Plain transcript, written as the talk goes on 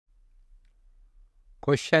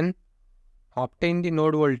Question: obtain the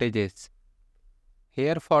node voltages.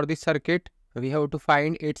 Here for this circuit, we have to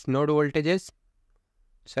find its node voltages.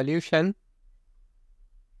 Solution: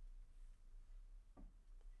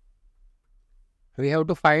 we have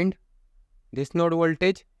to find this node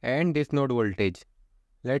voltage and this node voltage.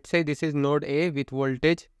 Let's say this is node A with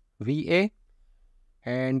voltage VA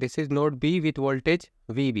and this is node B with voltage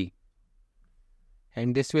VB.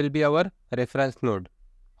 And this will be our reference node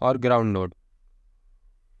or ground node.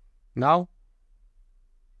 Now,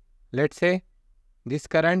 let's say this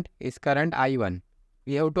current is current I1.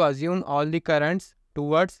 We have to assume all the currents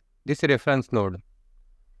towards this reference node.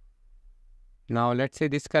 Now, let's say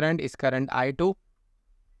this current is current I2.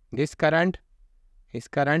 This current is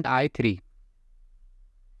current I3.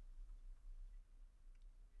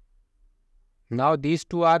 Now, these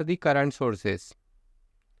two are the current sources.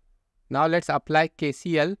 Now, let's apply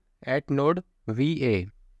KCL at node VA.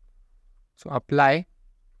 So, apply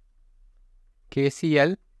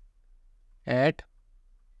KCL at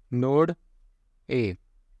node A.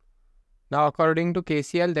 Now, according to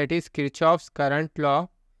KCL, that is Kirchhoff's current law,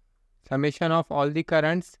 summation of all the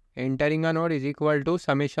currents entering a node is equal to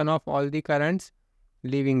summation of all the currents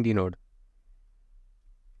leaving the node.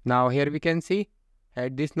 Now, here we can see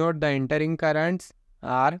at this node the entering currents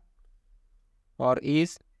are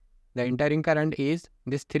the entering current is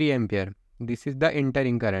this 3 ampere. This is the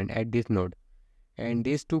entering current at this node. And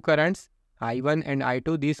these two currents I1 and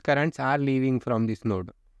I2, these currents are leaving from this node.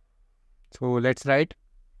 So let's write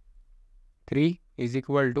 3 is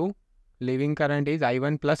equal to leaving current is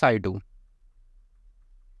I1 plus I2.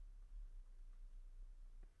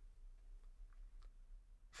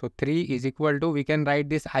 So 3 is equal to, we can write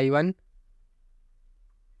this I1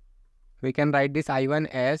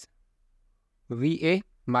 as VA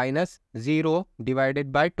minus 0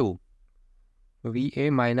 divided by 2. VA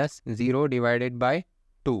minus 0 divided by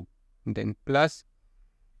 2. Then plus,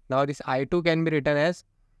 now this I2 can be written as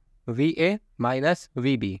VA minus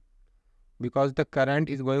VB, because the current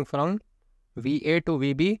is going from VA to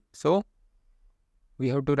VB. So we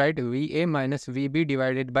have to write VA minus VB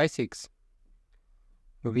divided by 6.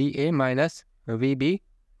 VA minus VB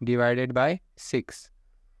divided by 6.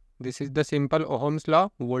 This is the simple Ohm's law,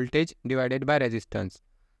 voltage divided by resistance.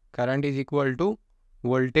 Current is equal to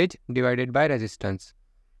voltage divided by resistance.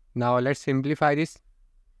 Now let's simplify this.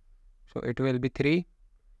 So it will be 3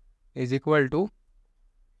 is equal to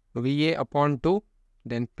VA upon 2,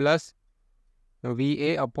 then plus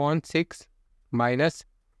VA upon 6 minus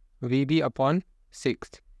VB upon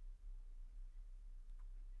 6.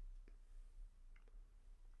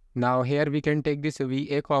 Now here we can take this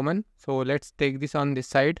VA common. So let's take this on this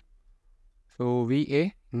side. So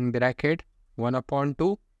VA in bracket 1 upon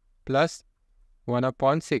 2 plus 1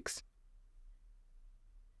 upon 6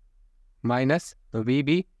 minus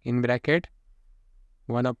VB in bracket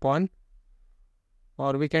 1 upon,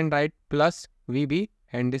 or we can write plus VB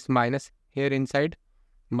and this minus here inside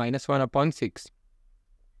minus 1 upon 6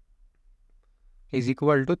 is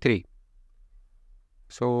equal to 3.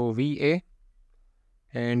 So VA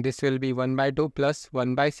and this will be 1 by 2 plus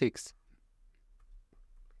 1 by 6.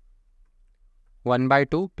 1 by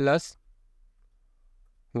 2 plus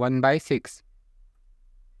 1 by 6.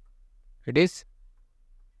 It is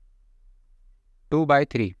 2 by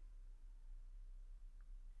 3.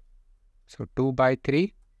 So 2 by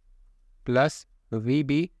 3 plus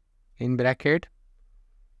VB in bracket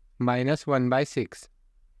minus 1 by 6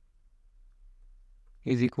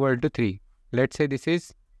 is equal to 3. Let's say this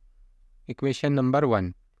is equation number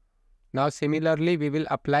 1. Now similarly we will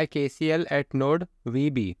apply KCL at node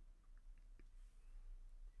VB.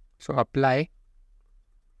 So apply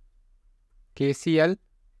KCL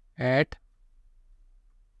at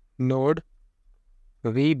node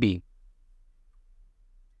VB.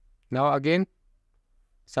 Now again,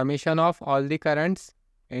 summation of all the currents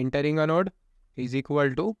entering a node is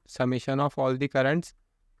equal to summation of all the currents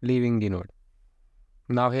leaving the node.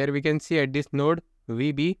 Now here we can see at this node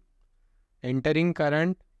VB, entering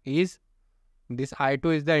current is this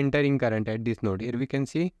I2 is the entering current at this node. Here we can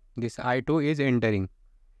see this I2 is entering,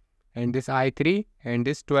 and this I3 and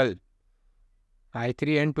this 12.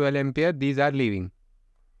 I3 and 12 ampere, these are leaving.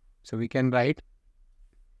 So we can write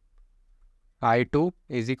I2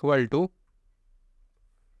 is equal to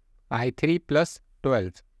I3 plus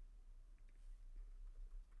 12.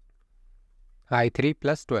 I3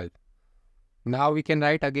 plus 12. Now we can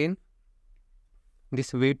write again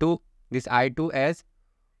this V2, this I2 as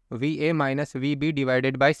VA minus VB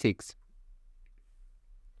divided by 6.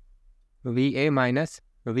 VA minus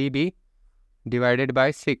VB divided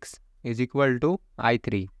by 6 is equal to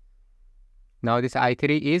I3. Now this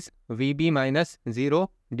I3 is VB minus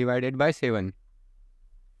 0 divided by 7.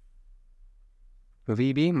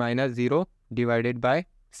 VB minus 0 divided by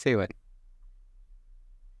 7.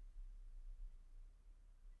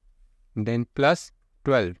 Then plus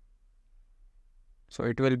 12. So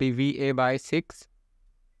it will be VA by 6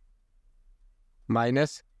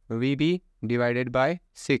 minus VB divided by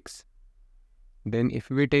 6. Then if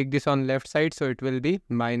we take this on left side, so it will be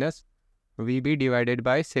minus VB divided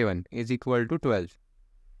by 7 is equal to 12.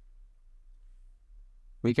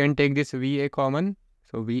 We can take this VA common.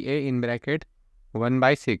 So VA in bracket 1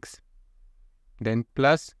 by 6. Then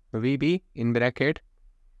plus VB in bracket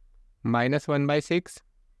minus 1 by 6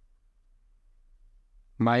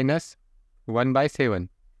 minus 1 by 7.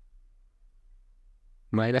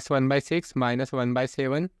 Minus 1 by 6 minus 1 by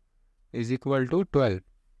 7 is equal to 12.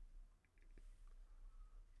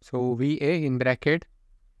 So VA in bracket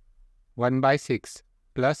 1 by 6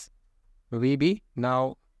 plus VB.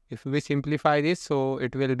 Now if we simplify this, so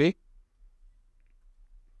it will be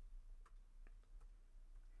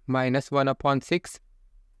minus 1 upon 6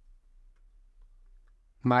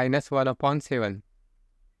 minus 1 upon 7.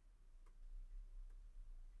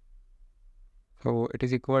 So it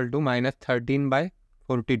is equal to minus 13 by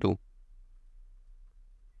 42.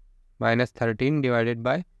 Minus 13 divided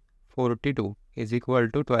by 42 is equal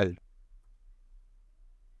to 12.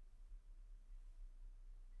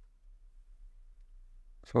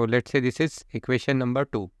 So let's say this is equation number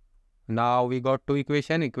 2. Now we got two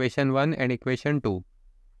equations, equation 1 and equation 2.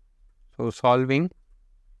 So solving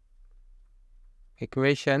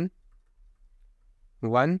equation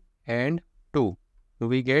 1 and 2,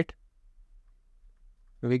 we get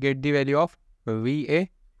the value of VA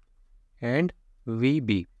and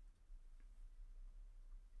VB.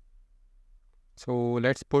 So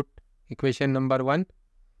let's put equation number 1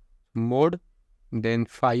 mod, then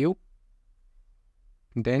 5,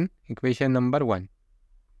 then equation number 1.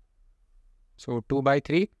 So 2 by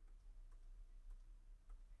 3,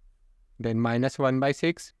 then minus 1 by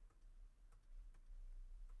 6,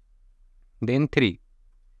 then 3,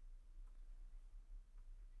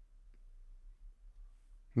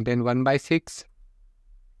 then 1 by 6,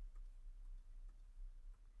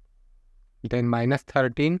 then minus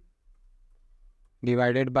 13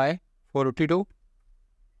 divided by 42,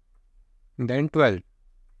 then 12.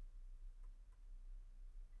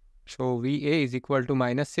 So VA is equal to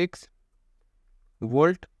minus 6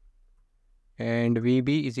 volt and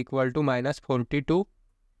VB is equal to minus 42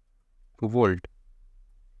 volt.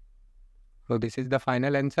 So this is the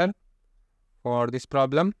final answer for this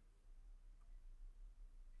problem.